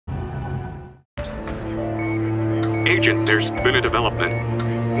Agent, there's been a development.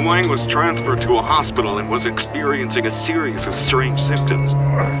 Wang was transferred to a hospital and was experiencing a series of strange symptoms.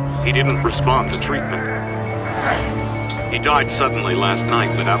 He didn't respond to treatment. He died suddenly last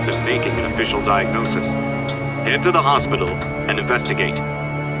night without them making an official diagnosis. Head to the hospital and investigate.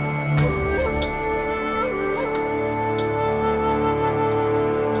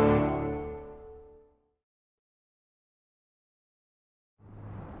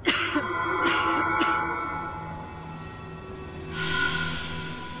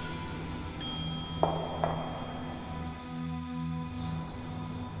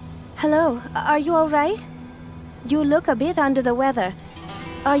 Hello, are you all right? You look a bit under the weather.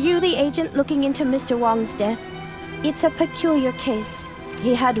 Are you the agent looking into Mr. Wang's death? It's a peculiar case.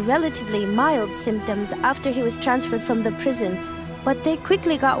 He had relatively mild symptoms after he was transferred from the prison, but they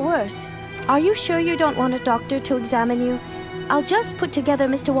quickly got worse. Are you sure you don't want a doctor to examine you? I'll just put together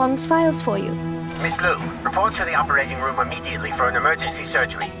Mr. Wang's files for you. Miss Liu, report to the operating room immediately for an emergency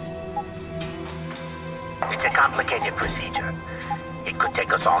surgery. It's a complicated procedure. It could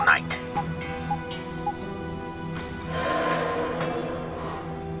take us all night.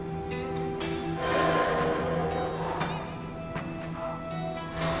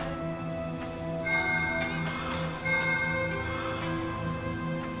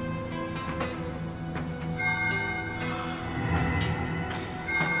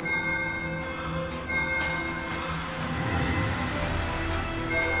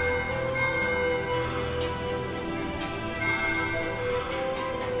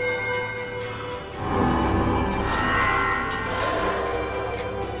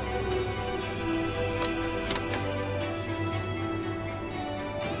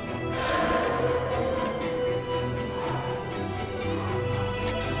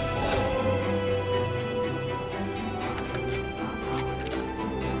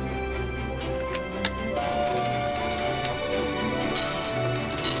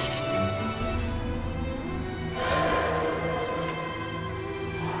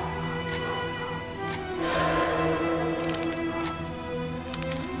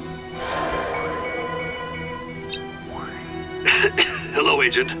 Hello,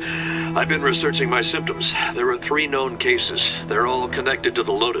 Agent. I've been researching my symptoms. There are 3 known cases. They're all connected to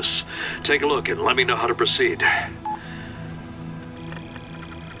the Lotus. Take a look and let me know how to proceed.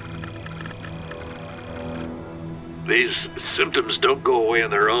 These symptoms don't go away on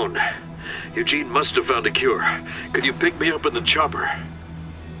their own. Eugene must have found a cure. Could you pick me up in the chopper?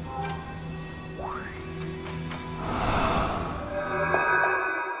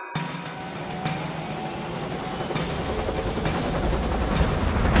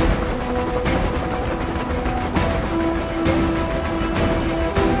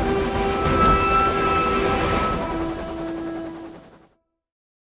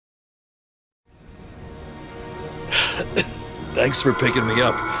 Thanks for picking me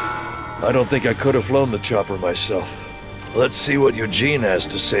up. I don't think I could have flown the chopper myself. Let's see what Eugene has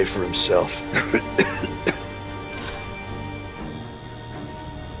to say for himself.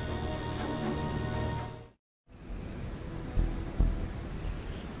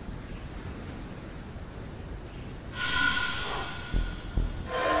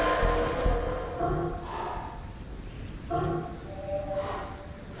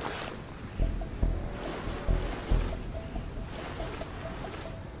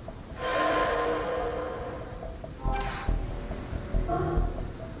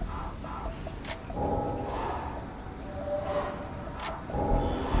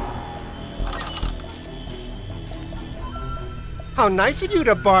 How nice of you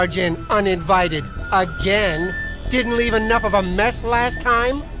to barge in uninvited. Again. Didn't leave enough of a mess last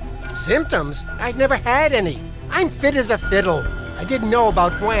time? Symptoms? I've never had any. I'm fit as a fiddle. I didn't know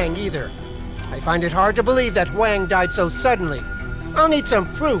about Huang either. I find it hard to believe that Huang died so suddenly. I'll need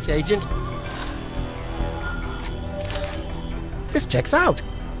some proof, Agent. This checks out.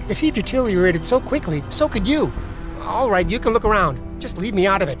 If he deteriorated so quickly, so could you. All right, you can look around. Just leave me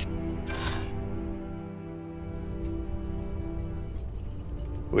out of it.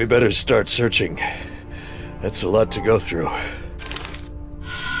 We better start searching. That's a lot to go through.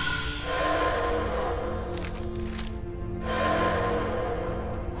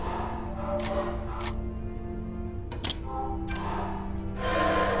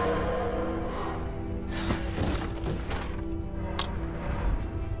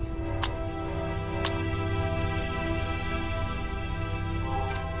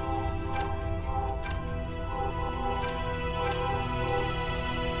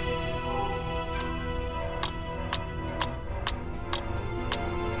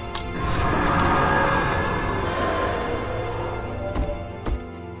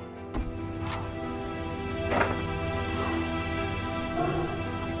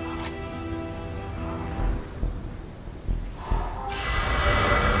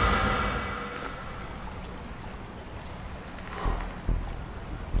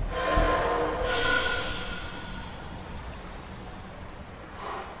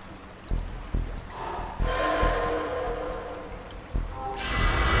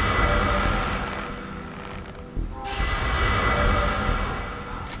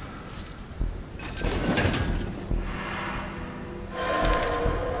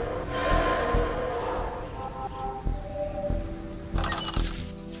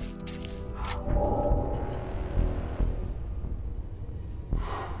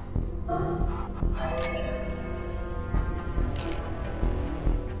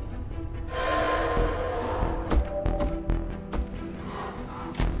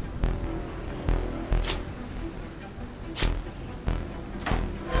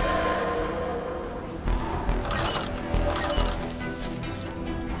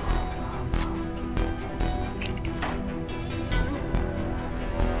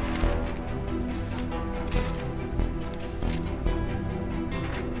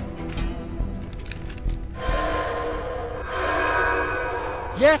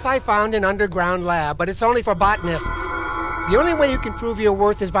 Yes, I found an underground lab, but it's only for botanists. The only way you can prove your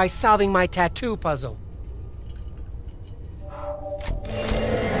worth is by solving my tattoo puzzle.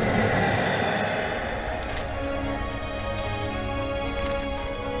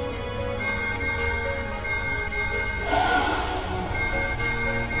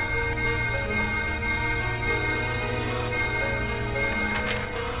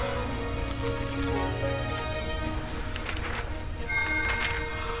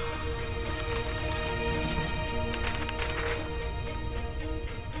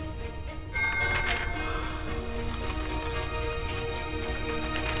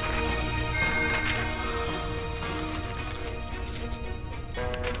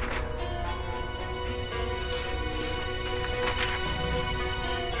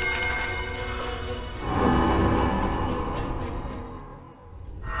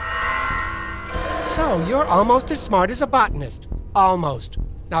 So, you're almost as smart as a botanist. Almost.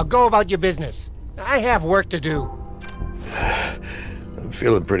 Now go about your business. I have work to do. I'm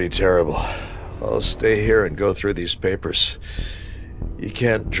feeling pretty terrible. I'll stay here and go through these papers. You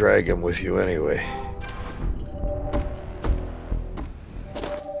can't drag them with you anyway.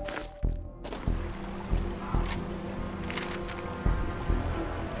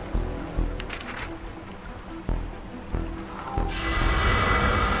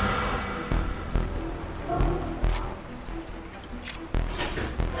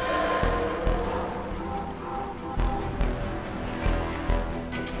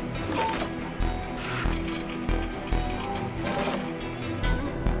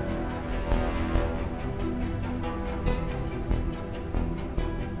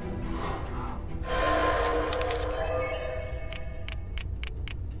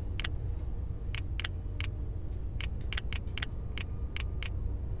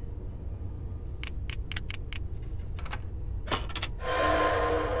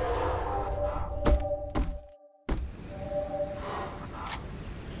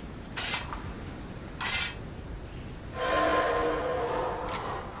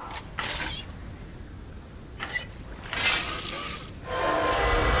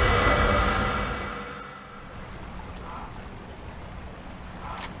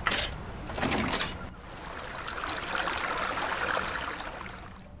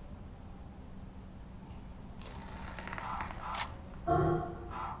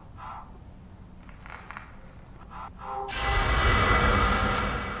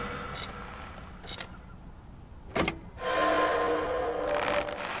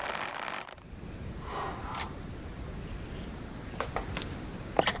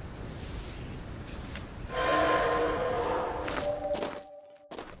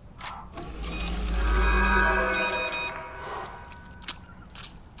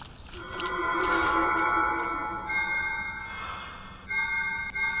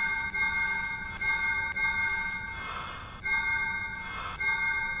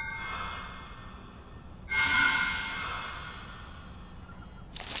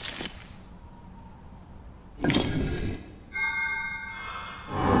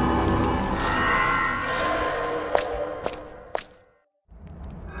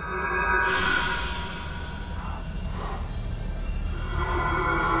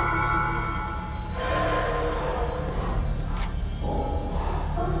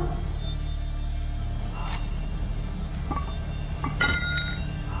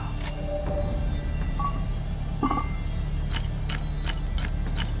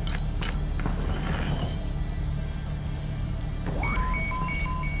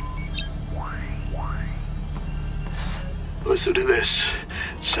 Listen to this.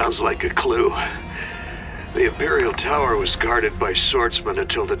 It sounds like a clue. The Imperial Tower was guarded by swordsmen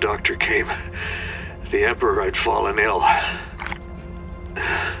until the doctor came. The Emperor had fallen ill.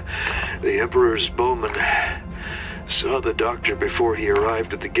 The Emperor's bowman saw the doctor before he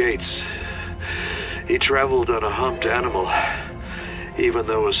arrived at the gates. He traveled on a humped animal, even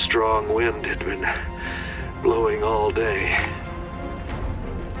though a strong wind had been blowing all day.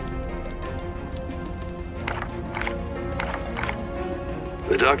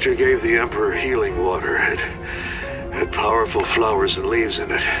 The doctor gave the Emperor healing water. It had powerful flowers and leaves in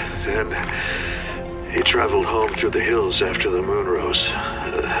it. Then he traveled home through the hills after the moon rose.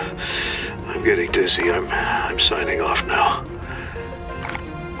 I'm getting dizzy. I'm signing off now.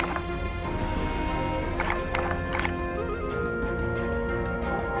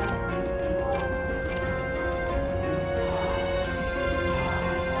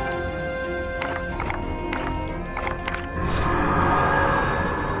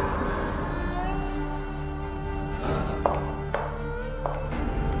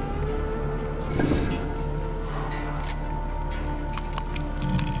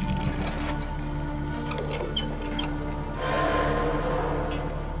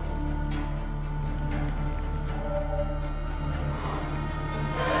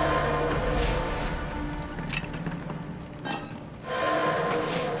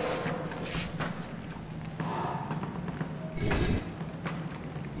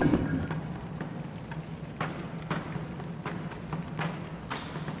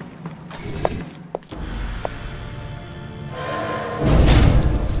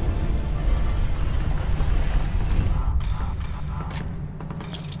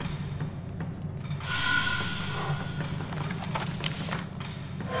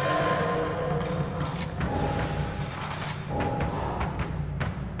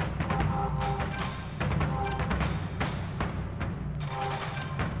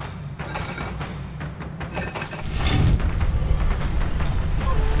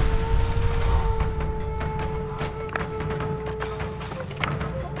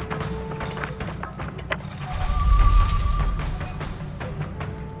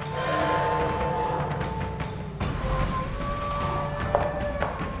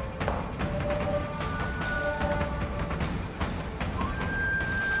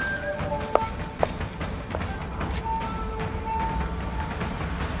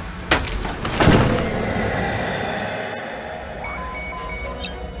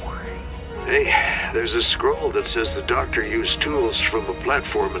 Hey, there's a scroll that says the doctor used tools from a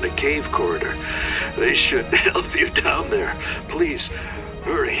platform in a cave corridor. They should help you down there. Please,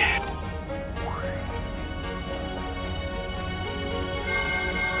 hurry.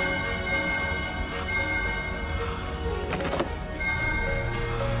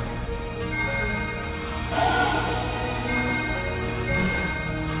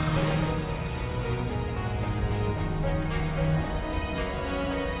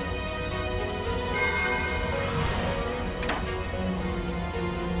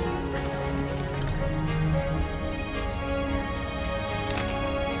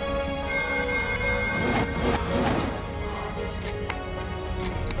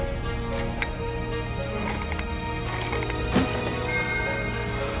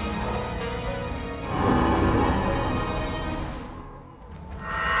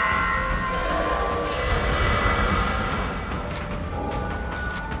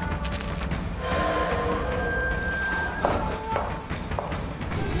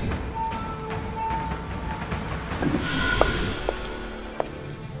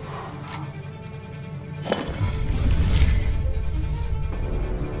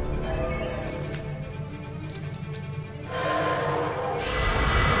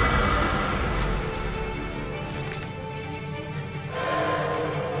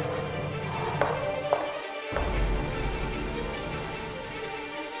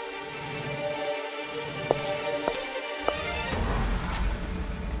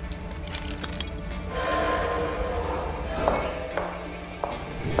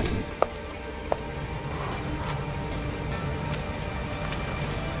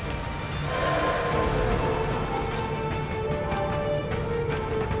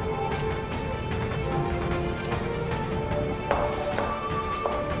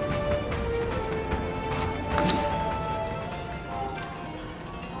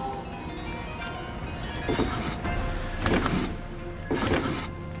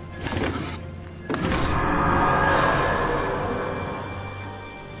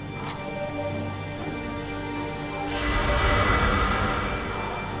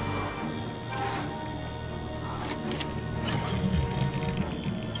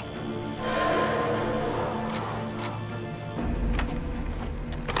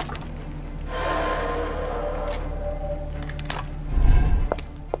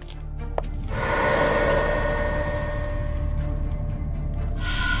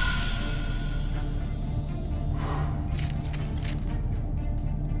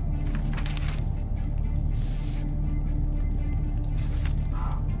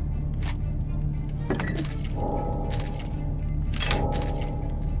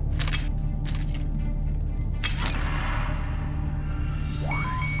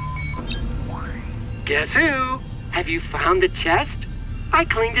 Guess who? Have you found the chest? I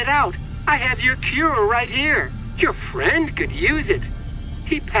cleaned it out. I have your cure right here. Your friend could use it.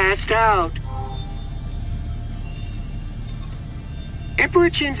 He passed out. Emperor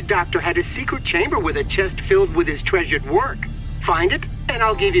Qin's doctor had a secret chamber with a chest filled with his treasured work. Find it, and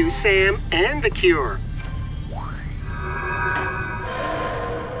I'll give you Sam and the cure.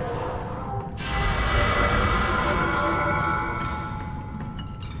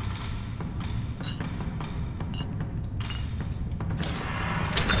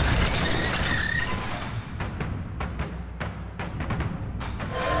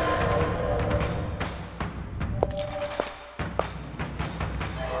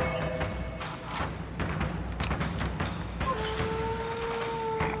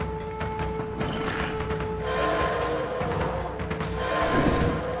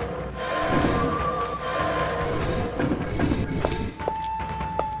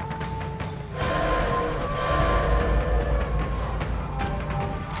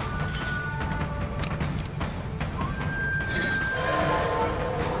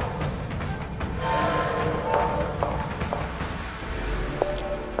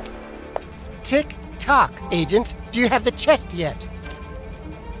 Tick-tock, Agent. Do you have the chest yet?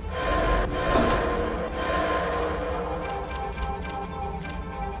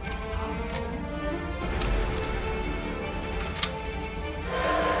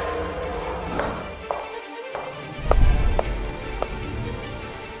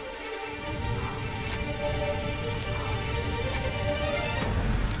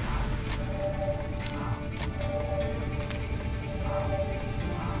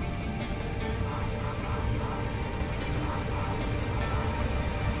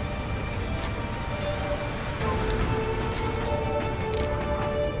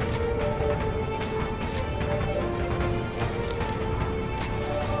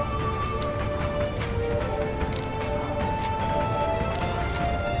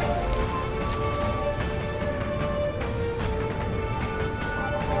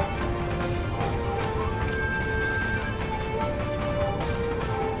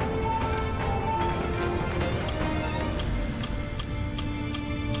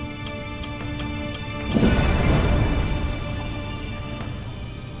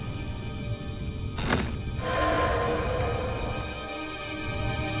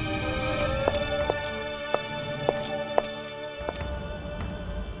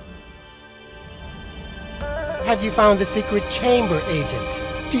 Have you found the secret chamber, Agent?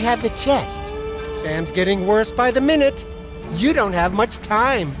 Do you have the chest? Sam's getting worse by the minute. You don't have much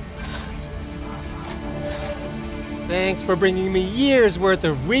time. Thanks for bringing me years' worth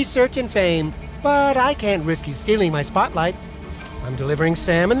of research and fame, but I can't risk you stealing my spotlight. I'm delivering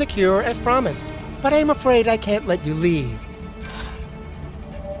Sam and the cure as promised, but I'm afraid I can't let you leave.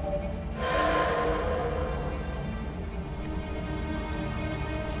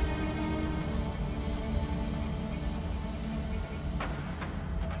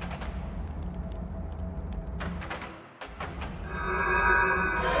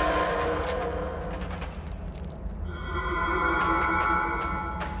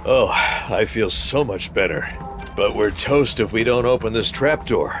 Oh, I feel so much better. But we're toast if we don't open this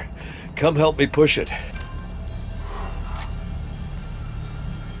trapdoor. Come help me push it.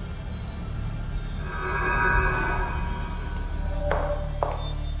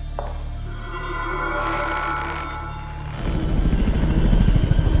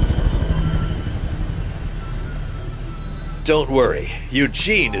 Don't worry,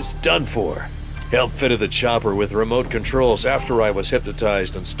 Eugene is done for. Help fitted the chopper with remote controls after I was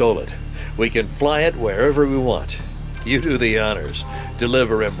hypnotized and stole it. We can fly it wherever we want. You do the honors.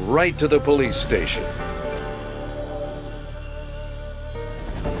 Deliver him right to the police station.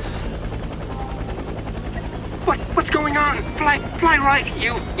 What's going on? Fly right,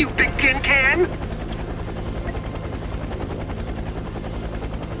 you big tin can!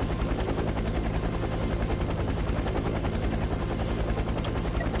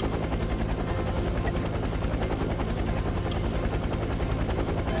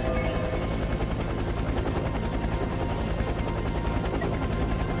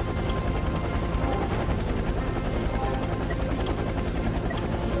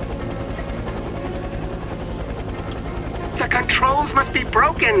 The controls must be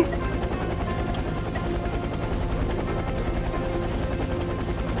broken!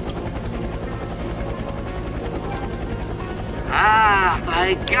 Ah,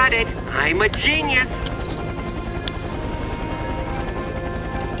 I got it! I'm a genius!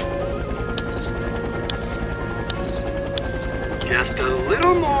 Just a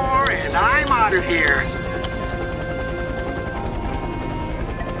little more and I'm out of here!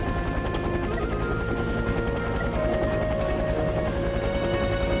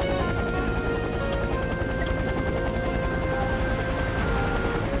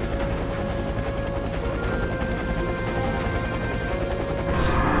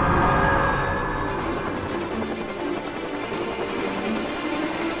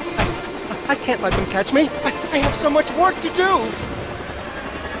 I can't let them catch me. I have so much work to do.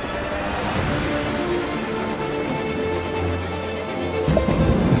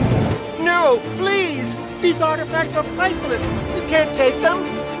 No, please! These artifacts are priceless. You can't take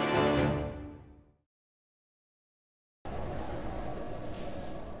them.